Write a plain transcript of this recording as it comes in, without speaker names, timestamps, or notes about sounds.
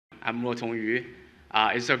I'm Luo Tongyu.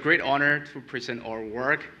 It's a great honor to present our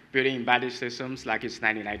work building embedded systems like it's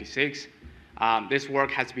 1996. This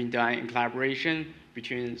work has been done in collaboration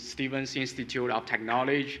between Stevens Institute of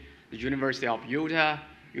Technology, the University of Utah,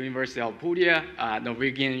 University of Puglia,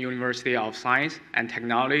 Norwegian University of Science and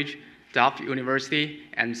Technology, Delft University,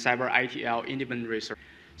 and Cyber ITL Independent Research.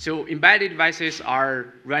 So embedded devices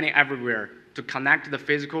are running everywhere to connect the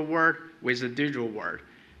physical world with the digital world.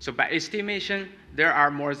 So by estimation, there are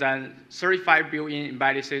more than 35 billion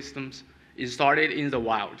embedded systems installed in the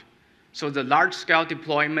wild. So the large-scale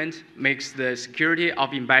deployment makes the security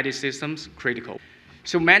of embedded systems critical.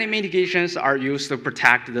 So many mitigations are used to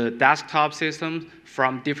protect the desktop systems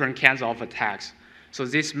from different kinds of attacks. So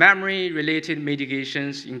these memory-related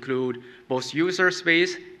mitigations include both user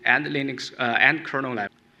space and Linux and kernel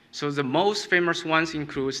level. So the most famous ones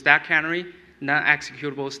include stack canary,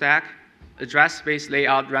 non-executable stack, address space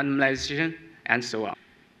layout randomization, and so on.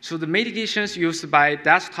 So the mitigations used by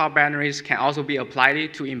desktop binaries can also be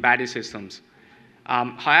applied to embedded systems.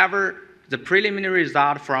 However, the preliminary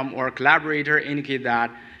result from our collaborator indicate that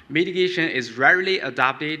mitigation is rarely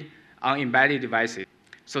adopted on embedded devices.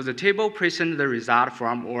 So the table presents the result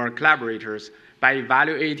from our collaborators by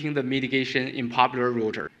evaluating the mitigation in popular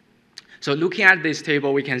routers. So looking at this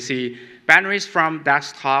table, we can see binaries from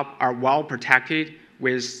desktop are well protected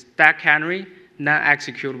with stack canary,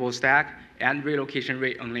 non-executable stack, and relocation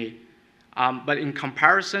rate only. But in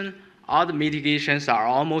comparison, all the mitigations are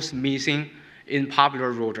almost missing in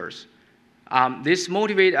popular routers. This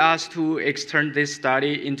motivates us to extend this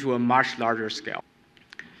study into a much larger scale.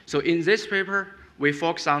 So in this paper, we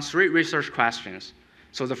focus on 3 research questions.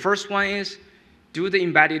 So the first one is, do the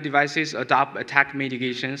embedded devices adopt attack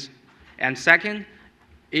mitigations? And second,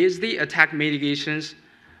 is the attack mitigations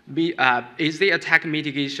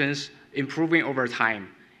improving over time?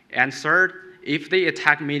 And third, if the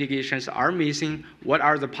attack mitigations are missing, what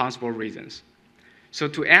are the possible reasons? So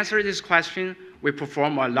to answer this question, we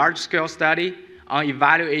perform a large-scale study on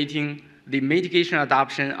evaluating the mitigation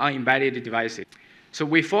adoption on embedded devices. So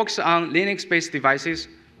we focus on Linux-based devices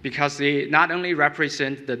because they not only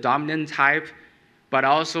represent the dominant type, but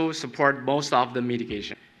also support most of the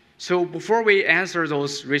mitigation. So before we answer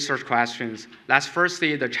those research questions, let's first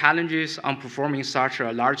see the challenges on performing such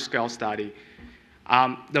a large-scale study.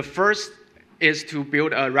 The first is to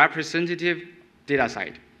build a representative data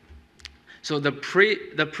set. So the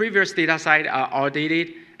previous data set are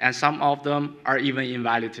outdated, and some of them are even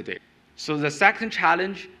invalid today. So the second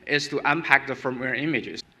challenge is to unpack the firmware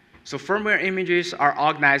images. So firmware images are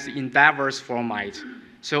organized in diverse formats.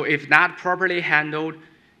 So if not properly handled,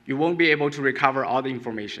 you won't be able to recover all the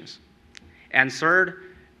information. And third,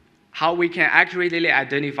 how we can accurately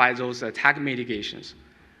identify those attack mitigations.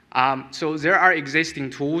 So there are existing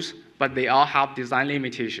tools, but they all have design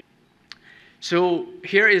limitations. So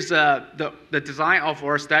here is the design of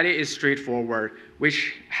our study is straightforward,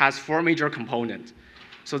 which has 4 major components.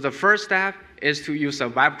 So the first step is to use a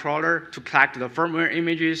web crawler to collect the firmware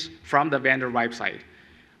images from the vendor website.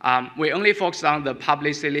 We only focus on the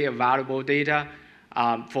publicly available data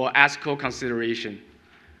for ethical consideration.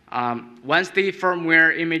 Once the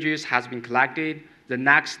firmware images has been collected, the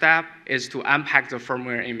next step is to unpack the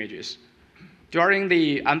firmware images. During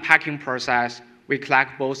the unpacking process, we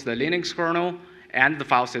collect both the Linux kernel and the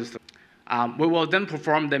file system. We will then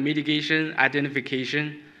perform the mitigation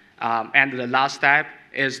identification, and the last step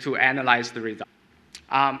is to analyze the result.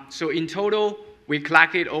 So in total, we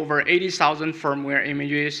collected over 80,000 firmware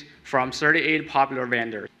images from 38 popular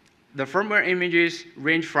vendors. The firmware images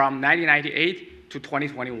range from 1998 to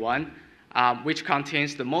 2021, which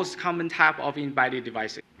contains the most common type of embedded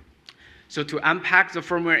devices. So to unpack the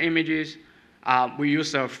firmware images, we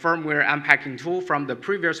use a firmware unpacking tool from the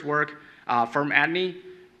previous work, firmAdney.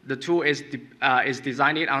 The tool is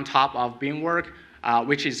designed on top of Beamwork,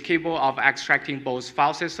 which is capable of extracting both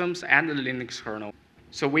file systems and the Linux kernel.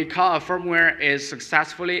 So we call a firmware is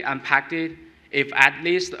successfully unpacked if at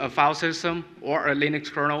least a file system or a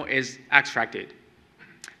Linux kernel is extracted.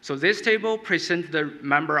 So this table presents the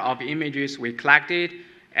number of images we collected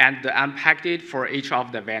and the unpacked for each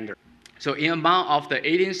of the vendors. So in amount of the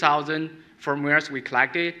 18,000 firmwares we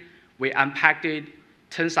collected, we unpacked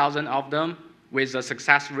 10,000 of them with a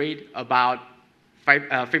success rate about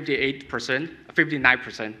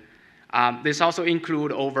 59%. This also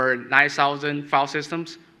includes over 9,000 file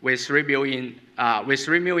systems with 3 million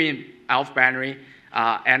ELF binary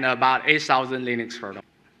and about 8,000 Linux kernel.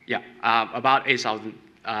 Yeah, about 8,000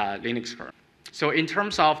 Linux kernel. So in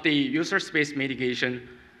terms of the user space mitigation,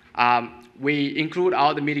 we include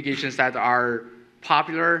all the mitigations that are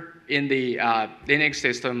popular in the Linux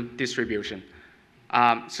system distribution.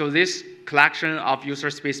 So this collection of user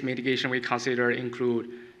space mitigation we consider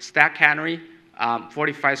include stack canary,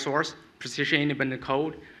 45 source, precision independent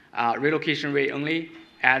code, relocation rate only,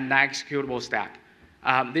 and non-executable stack.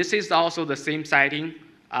 This is also the same setting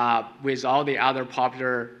with all the other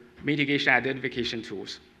popular mitigation identification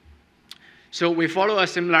tools. So we follow a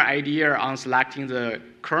similar idea on selecting the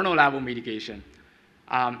kernel-level mitigation.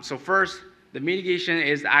 So first, the mitigation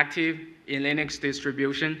is active in Linux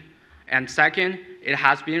distribution. And second, it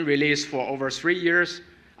has been released for over 3 years,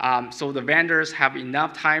 so the vendors have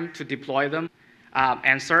enough time to deploy them.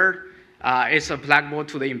 And third, it's applicable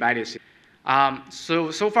to the embedded system.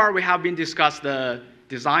 So far we have been discussed the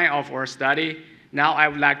design of our study. Now I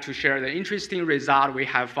would like to share the interesting result we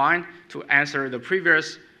have found to answer the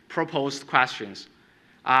previous proposed questions.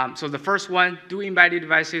 So the first one, do embedded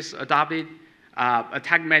devices adopted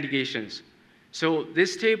attack mitigations? So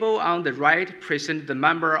this table on the right presents the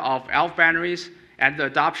number of ELF binaries and the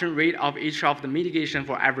adoption rate of each of the mitigation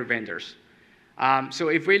for every vendors. So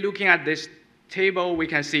if we're looking at this table, we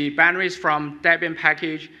can see binaries from Debian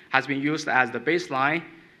package has been used as the baseline.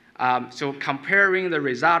 So comparing the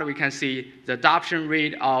result, we can see the adoption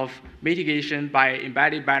rate of mitigation by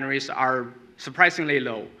embedded binaries are surprisingly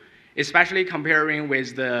low, especially comparing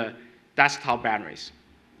with the desktop binaries.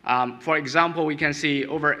 For example, we can see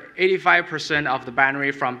over 85% of the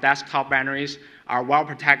binary from desktop binaries are well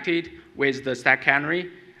protected with the stack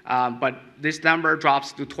canary, but this number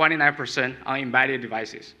drops to 29% on embedded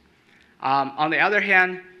devices. On the other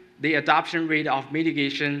hand, the adoption rate of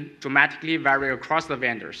mitigation dramatically vary across the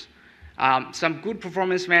vendors. Some good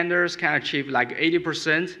performance vendors can achieve like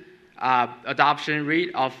 80% adoption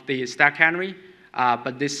rate of the stack canary,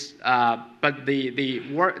 but the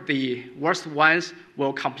worst ones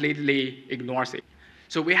will completely ignore it.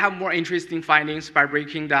 So we have more interesting findings by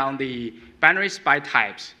breaking down the binaries by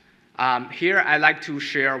types. Here I'd like to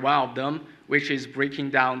share one of them, which is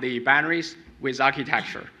breaking down the binaries with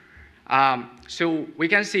architecture. So we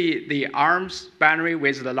can see the ARMS binary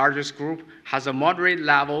with the largest group has a moderate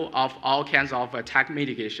level of all kinds of attack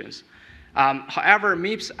mitigations. However,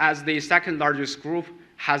 MIPS as the second largest group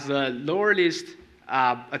has the lower list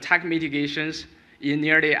attack mitigations in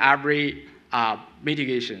nearly every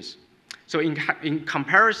mitigations. So in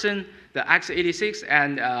comparison, the x86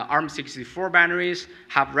 and ARM64 binaries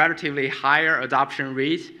have relatively higher adoption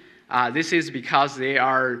rate. This is because they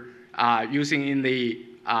are using in the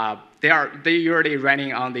they usually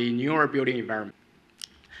running on the newer building environment.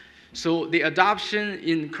 So the adoption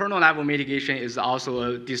in kernel-level mitigation is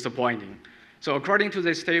also disappointing. So according to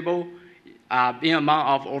this table, in amount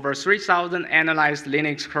of over 3,000 analyzed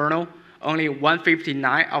Linux kernel, only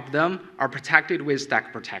 159 of them are protected with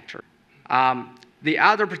stack protector. The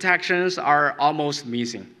other protections are almost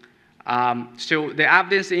missing. So the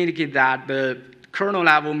evidence indicates that the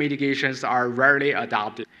kernel-level mitigations are rarely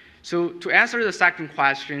adopted. So to answer the second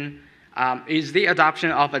question, is the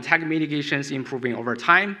adoption of attack mitigations improving over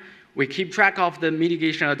time? We keep track of the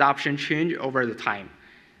mitigation adoption change over the time.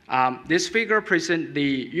 This figure presents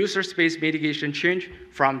the user space mitigation change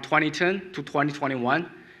from 2010 to 2021.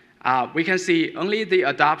 We can see only the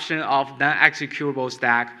adoption of non-executable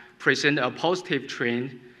stack present a positive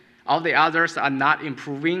trend. All the others are not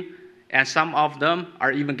improving, and some of them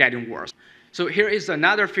are even getting worse. So here is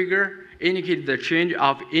another figure indicating the change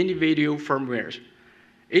of individual firmwares.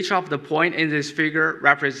 Each of the points in this figure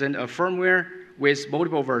represent a firmware with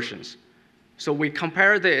multiple versions. So we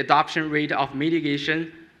compare the adoption rate of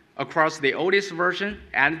mitigation across the oldest version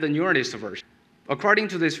and the newest version. According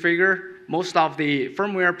to this figure, most of the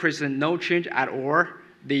firmware present no change at all,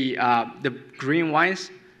 the green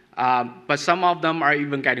ones, but some of them are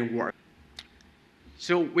even getting worse.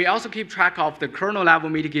 So we also keep track of the kernel-level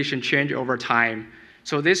mitigation change over time.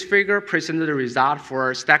 So this figure presents the result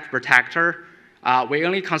for stack protector. We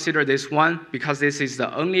only consider this one because this is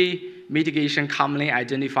the only mitigation commonly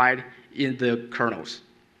identified in the kernels.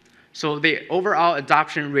 So the overall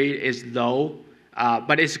adoption rate is low,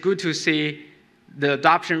 but it's good to see the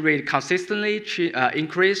adoption rate consistently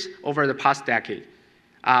increase over the past decade.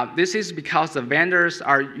 This is because the vendors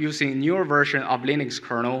are using newer version of Linux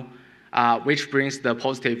kernel, which brings the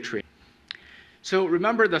positive trend. So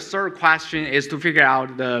remember, the third question is to figure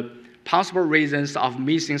out the possible reasons of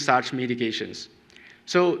missing such mitigations.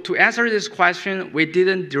 So to answer this question, we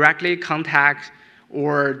didn't directly contact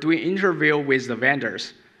or do an interview with the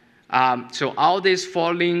vendors. So all these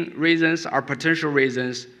following reasons are potential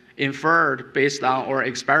reasons inferred based on our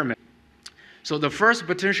experiment. So the first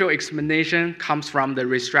potential explanation comes from the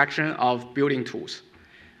restriction of building tools.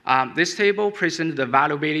 This table presents the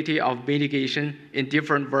valuability of mitigation in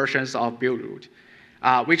different versions of build root.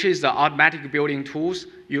 which is the automatic building tools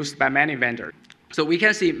used by many vendors. So we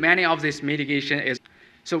can see many of these mitigations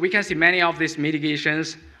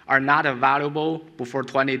are not available before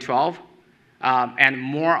 2012, and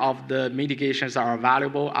more of the mitigations are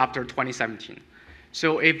available after 2017.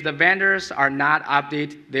 So if the vendors are not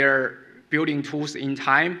update their building tools in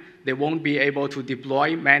time, they won't be able to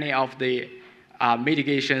deploy many of the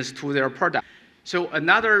mitigations to their product. So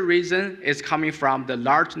another reason is coming from the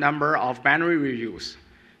large number of binary reuse.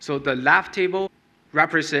 So the left table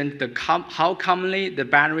represents how commonly the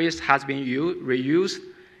binaries has been reused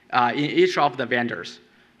in each of the vendors.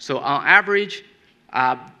 So on average,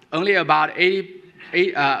 only about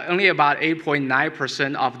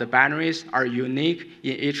 8.9% of the binaries are unique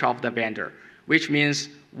in each of the vendor, which means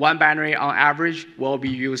one binary on average will be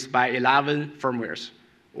used by 11 firmwares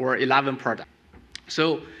or 11 products.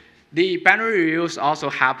 So the binary reuse also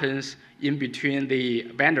happens in between the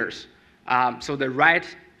vendors. So the right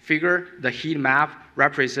figure, the heat map,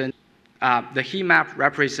 represents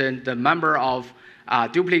the number of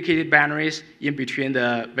duplicated binaries in between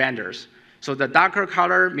the vendors. So the darker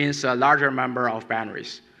color means a larger number of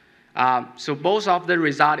binaries. So both of the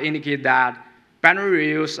results indicate that binary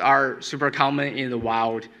reuse are super common in the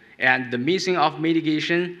wild, and the missing of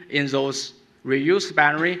mitigation in those reused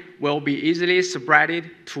binary will be easily spreaded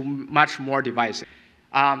to much more devices.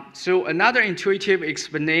 So another intuitive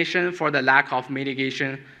explanation for the lack of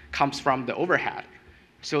mitigation comes from the overhead.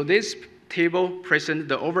 So this table presents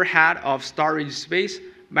the overhead of storage space,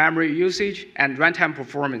 memory usage, and runtime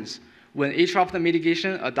performance when each of the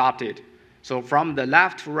mitigation adopted. So from the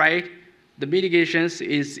left to right, the mitigations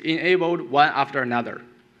is enabled one after another.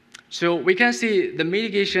 So we can see the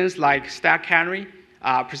mitigations like stack canary,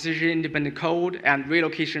 precision independent code, and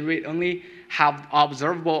relocation rate only have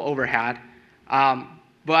observable overhead.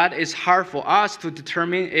 But it's hard for us to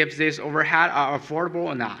determine if these overhead are affordable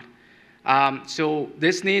or not. So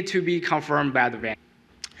this needs to be confirmed by the vendor.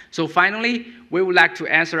 So finally, we would like to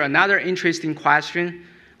answer another interesting question.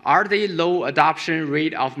 Are the low adoption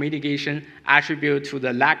rate of mitigation attributed to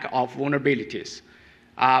the lack of vulnerabilities?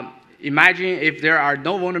 Imagine if there are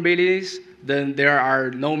no vulnerabilities, then there are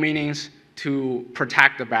no meanings to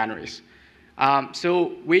protect the binaries.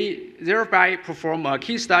 So we thereby perform a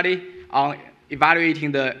key study on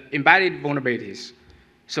evaluating the embedded vulnerabilities.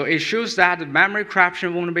 So it shows that the memory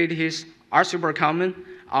corruption vulnerabilities are super common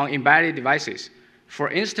on embedded devices. For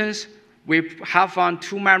instance, we have found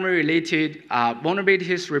two memory-related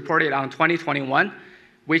vulnerabilities reported on 2021,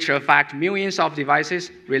 which affect millions of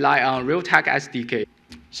devices rely on Realtek SDK.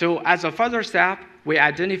 So as a further step, we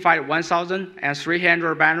identified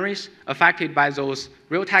 1,300 binaries affected by those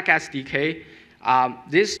Realtek SDK.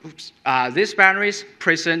 These binaries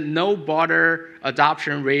present no broader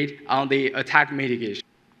adoption rate on the attack mitigation.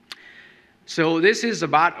 So this is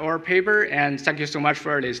about our paper, and thank you so much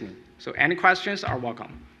for listening. So any questions are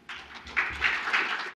welcome.